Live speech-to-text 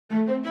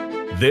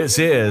This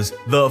is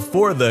the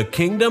For the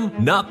Kingdom,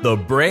 Not the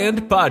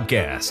Brand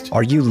podcast,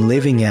 Are you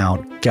living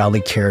out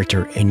godly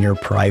character in your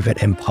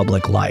private and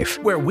public life?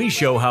 where we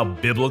show how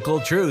biblical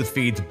truth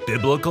feeds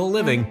biblical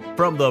living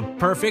from the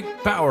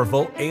perfect,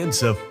 powerful, and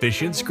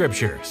sufficient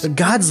scriptures.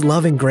 God's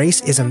love and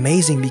grace is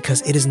amazing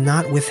because it is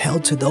not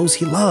withheld to those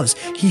he loves.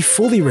 He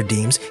fully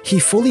redeems, he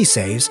fully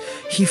saves,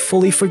 he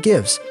fully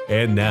forgives.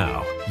 And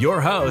now,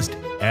 your host,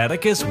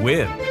 Atticus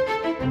Wynn.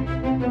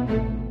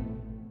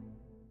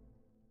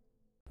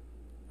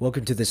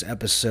 Welcome to this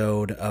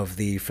episode of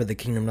the For the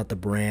Kingdom, Not the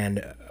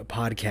Brand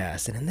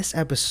podcast. And in this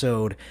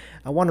episode,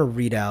 I want to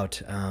read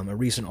out a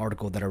recent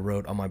article that I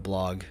wrote on my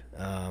blog.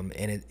 And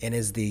it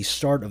is the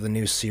start of the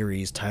new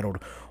series titled,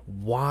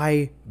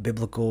 Why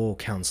Biblical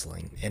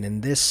Counseling? And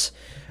in this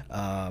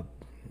part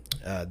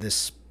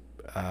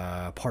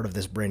of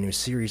this brand new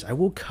series, I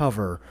will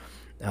cover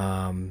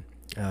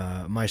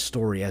my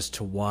story as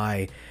to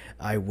why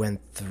I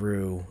went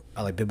through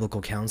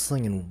biblical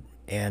counseling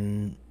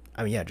and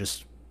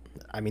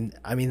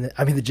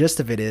the gist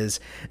of it is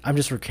I'm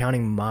just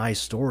recounting my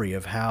story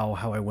of how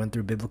I went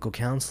through biblical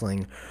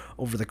counseling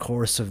over the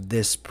course of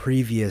this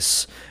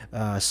previous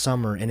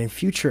summer. And in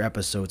future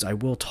episodes, I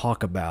will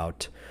talk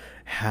about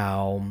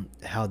how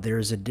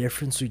there's a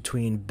difference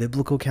between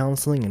biblical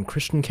counseling and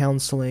Christian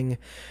counseling,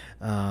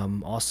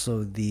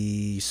 also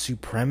the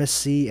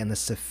supremacy and the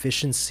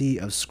sufficiency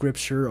of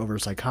scripture over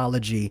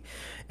psychology,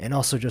 and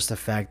also just the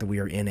fact that we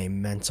are in a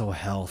mental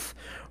health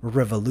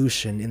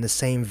revolution in the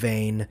same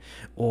vein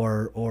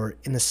or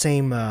in the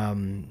same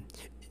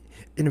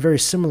in a very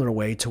similar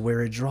way to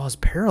where it draws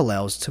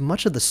parallels to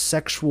much of the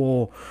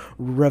sexual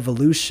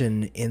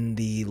revolution in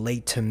the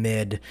late to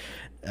mid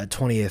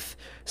 20th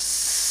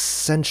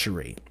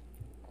century.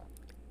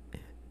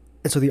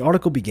 And so the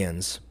article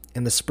begins,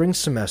 in the spring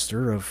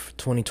semester of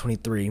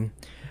 2023,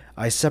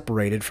 I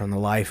separated from the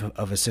life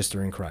of a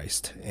sister in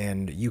Christ,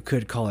 and you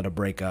could call it a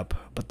breakup,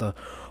 but the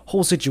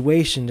whole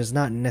situation does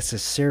not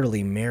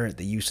necessarily merit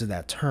the use of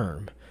that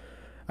term.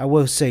 I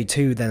will say,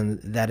 too, then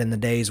that in the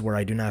days where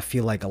I do not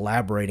feel like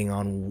elaborating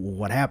on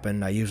what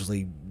happened, I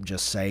usually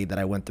just say that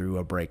I went through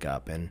a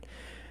breakup, and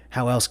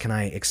how else can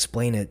I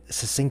explain it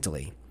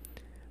succinctly?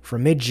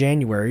 From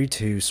mid-January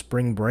to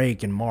spring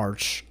break in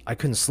March, I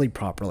couldn't sleep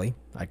properly.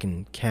 I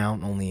can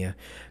count only a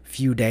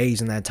few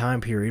days in that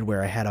time period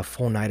where I had a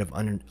full night of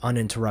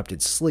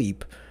uninterrupted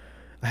sleep.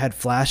 I had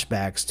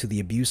flashbacks to the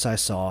abuse I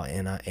saw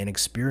and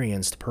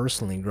experienced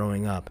personally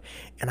growing up,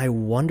 and I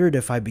wondered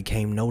if I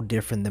became no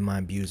different than my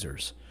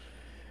abusers.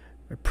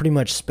 I pretty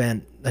much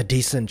spent a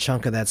decent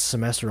chunk of that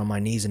semester on my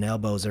knees and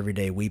elbows every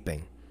day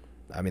weeping.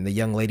 I mean, the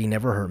young lady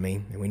never hurt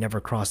me, and we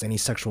never crossed any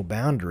sexual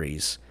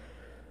boundaries.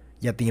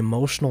 Yet the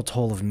emotional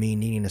toll of me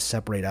needing to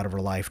separate out of her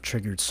life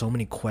triggered so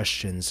many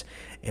questions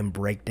and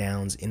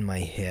breakdowns in my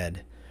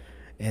head.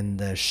 And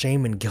the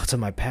shame and guilt of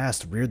my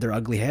past reared their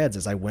ugly heads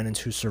as I went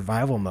into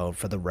survival mode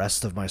for the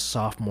rest of my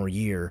sophomore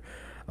year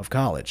of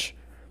college.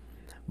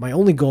 My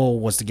only goal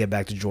was to get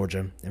back to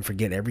Georgia and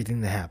forget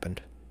everything that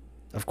happened.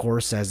 Of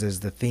course, as is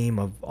the theme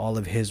of all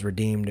of his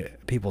redeemed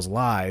people's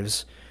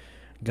lives,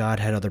 God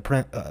had other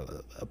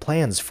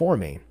plans for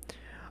me.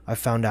 I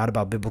found out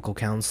about biblical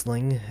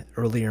counseling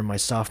earlier in my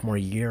sophomore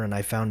year, and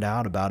I found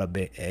out about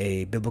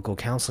a biblical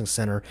counseling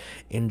center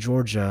in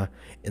Georgia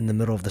in the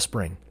middle of the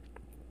spring.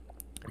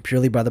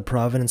 Purely by the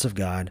providence of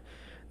God,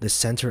 the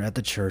center at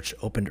the church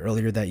opened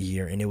earlier that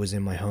year, and it was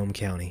in my home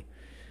county.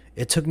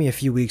 It took me a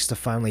few weeks to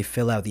finally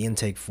fill out the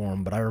intake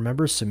form, but I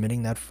remember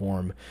submitting that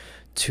form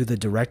to the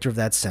director of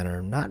that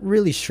center, not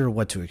really sure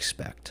what to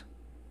expect.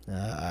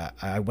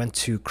 I went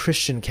to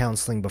Christian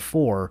counseling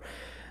before,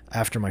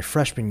 after my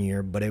freshman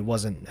year, but it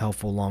wasn't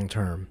helpful long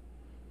term.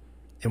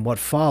 And what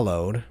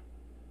followed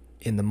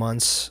in the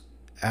months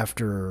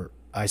after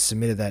I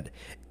submitted that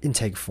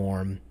intake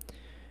form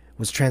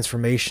was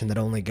transformation that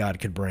only God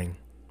could bring.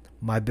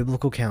 My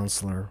biblical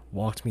counselor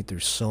walked me through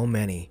so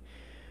many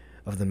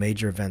of the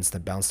major events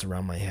that bounced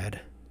around my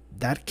head.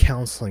 That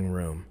counseling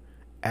room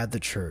at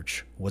the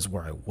church was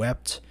where I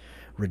wept,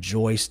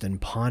 rejoiced, and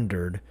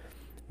pondered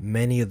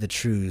many of the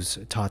truths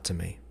taught to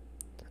me.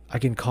 I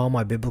can call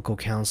my biblical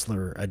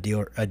counselor a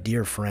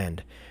dear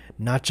friend,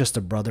 not just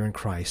a brother in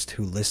Christ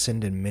who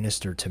listened and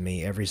ministered to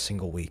me every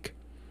single week.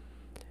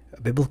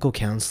 Biblical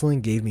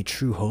counseling gave me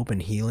true hope and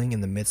healing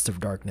in the midst of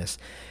darkness.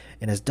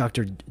 And as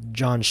Dr.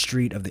 John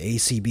Street of the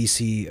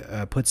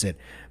ACBC puts it,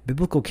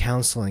 biblical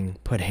counseling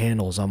put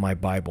handles on my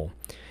Bible.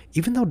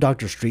 Even though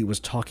Dr. Street was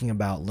talking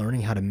about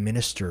learning how to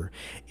minister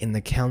in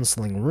the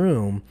counseling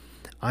room,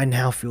 I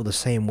now feel the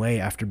same way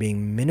after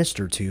being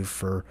ministered to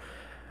for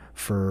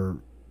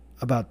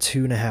about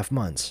 2.5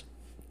 months.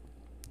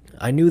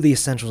 I knew the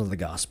essentials of the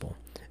gospel.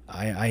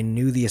 I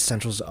knew the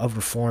essentials of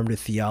Reformed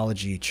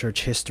theology,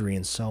 church history,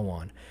 and so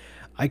on.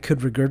 I could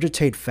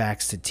regurgitate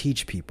facts to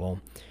teach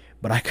people,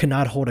 but I could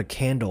not hold a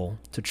candle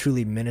to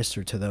truly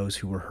minister to those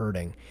who were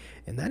hurting,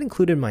 and that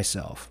included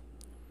myself.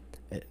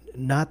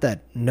 Not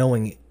that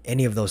knowing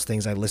any of those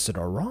things I listed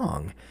are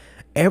wrong.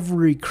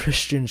 Every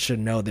Christian should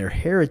know their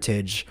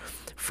heritage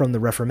from the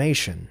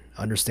Reformation,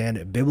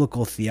 understand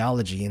biblical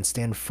theology, and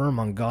stand firm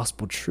on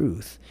gospel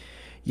truth.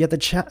 Yet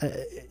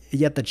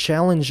the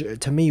challenge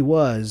to me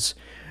was,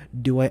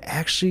 do I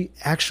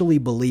actually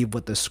believe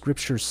what the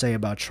scriptures say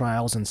about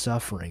trials and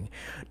suffering?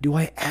 Do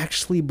I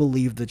actually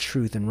believe the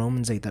truth in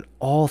Romans 8 that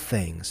all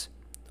things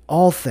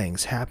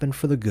happen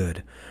for the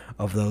good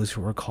of those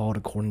who are called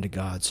according to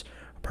God's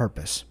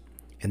purpose?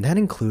 And that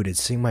included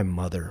seeing my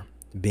mother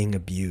being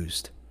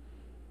abused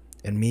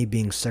and me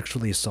being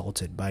sexually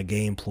assaulted by a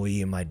gay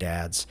employee of my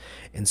dad's,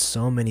 and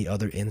so many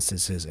other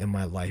instances in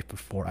my life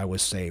before I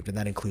was saved. And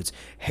that includes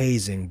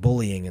hazing,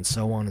 bullying, and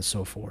so on and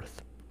so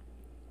forth.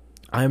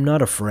 I am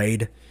not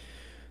afraid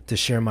to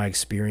share my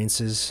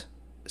experiences,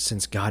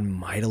 since God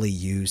mightily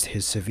used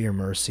his severe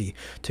mercy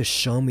to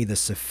show me the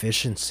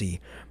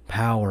sufficiency,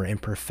 power,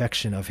 and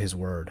perfection of his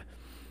word.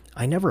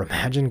 I never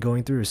imagined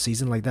going through a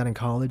season like that in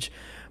college,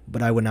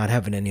 but I would not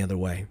have it any other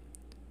way.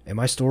 And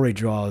my story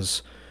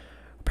draws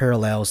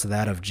parallels to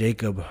that of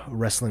Jacob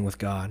wrestling with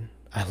God.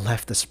 I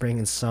left the spring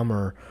and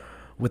summer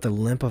with a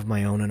limp of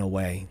my own in a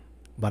way,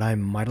 but I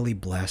am mightily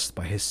blessed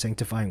by his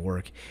sanctifying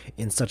work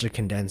in such a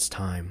condensed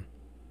time.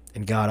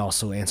 And God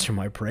also answered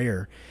my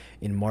prayer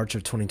in March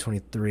of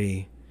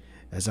 2023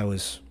 as I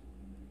was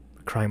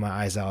crying my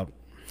eyes out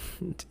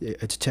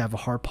to have a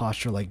heart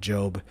posture like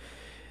Job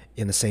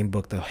in the same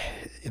book that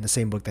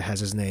has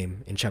his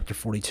name, in chapter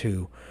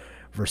 42,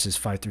 verses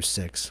 5 through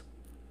 6.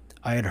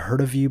 I had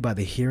heard of you by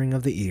the hearing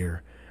of the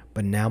ear,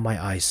 but now my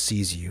eye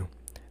sees you.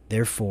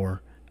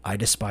 Therefore, I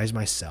despise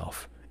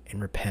myself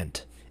and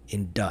repent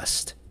in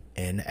dust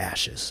and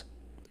ashes.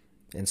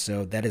 And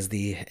so that is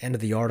the end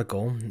of the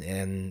article,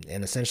 and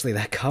essentially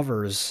that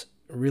covers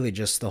really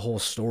just the whole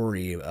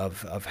story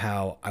of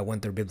how I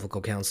went through biblical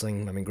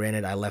counseling. I mean,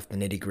 granted, I left the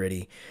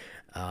nitty-gritty.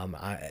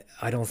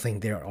 I don't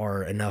think there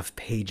are enough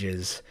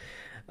pages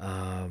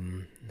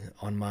on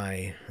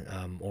my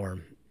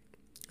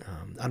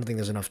I don't think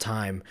there's enough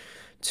time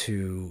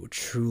to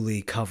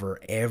truly cover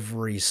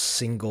every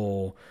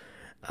single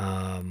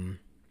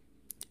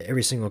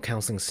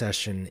counseling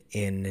session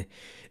in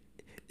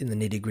the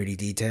nitty-gritty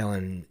detail,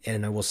 and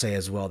I will say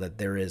as well that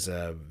there is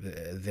a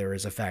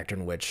factor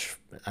in which,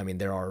 I mean,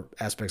 there are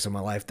aspects of my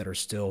life that are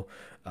still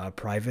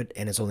private,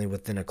 and it's only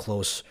within a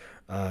close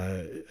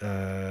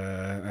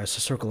a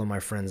circle of my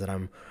friends that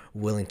I'm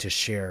willing to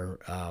share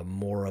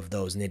more of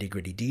those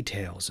nitty-gritty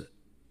details.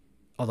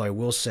 Although I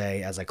will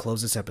say, as I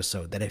close this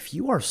episode, that if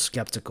you are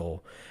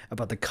skeptical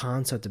about the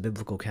concept of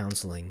biblical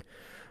counseling,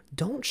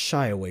 don't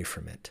shy away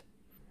from it.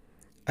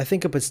 I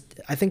think a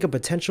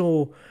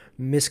potential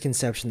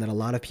misconception that a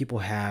lot of people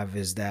have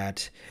is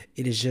that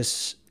it is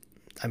just,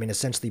 I mean,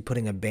 essentially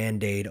putting a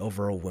Band-Aid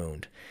over a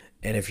wound.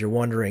 And if you're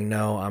wondering,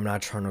 no, I'm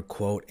not trying to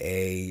quote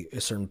a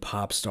certain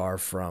pop star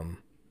from,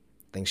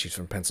 I think she's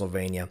from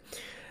Pennsylvania.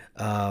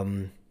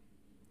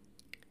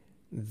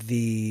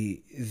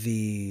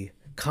 The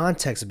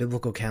context of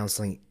biblical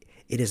counseling,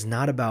 it is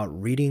not about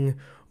reading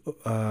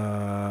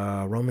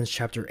Romans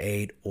chapter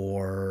 8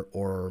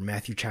 or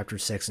Matthew chapter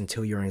 6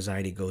 until your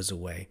anxiety goes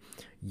away.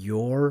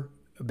 Your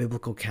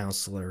biblical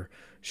counselor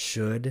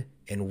should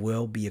and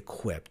will be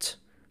equipped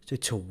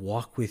to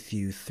walk with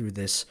you through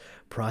this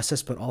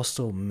process, but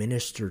also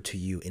minister to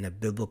you in a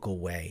biblical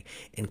way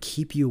and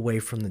keep you away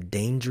from the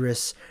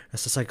dangerous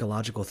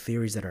psychological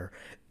theories that are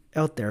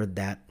out there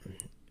that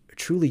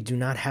truly do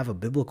not have a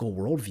biblical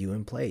worldview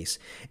in place.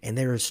 And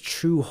there is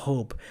true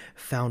hope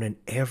found in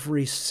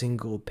every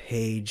single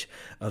page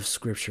of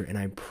Scripture. And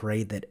I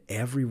pray that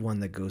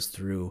everyone that goes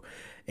through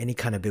any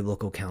kind of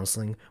biblical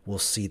counseling will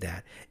see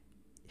that,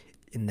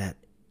 in that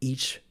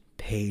each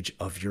page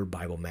of your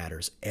Bible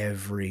matters.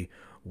 Every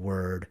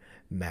word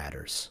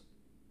matters.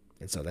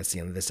 And so that's the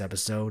end of this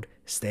episode.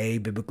 Stay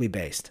biblically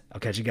based. I'll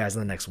catch you guys in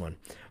the next one.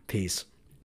 Peace.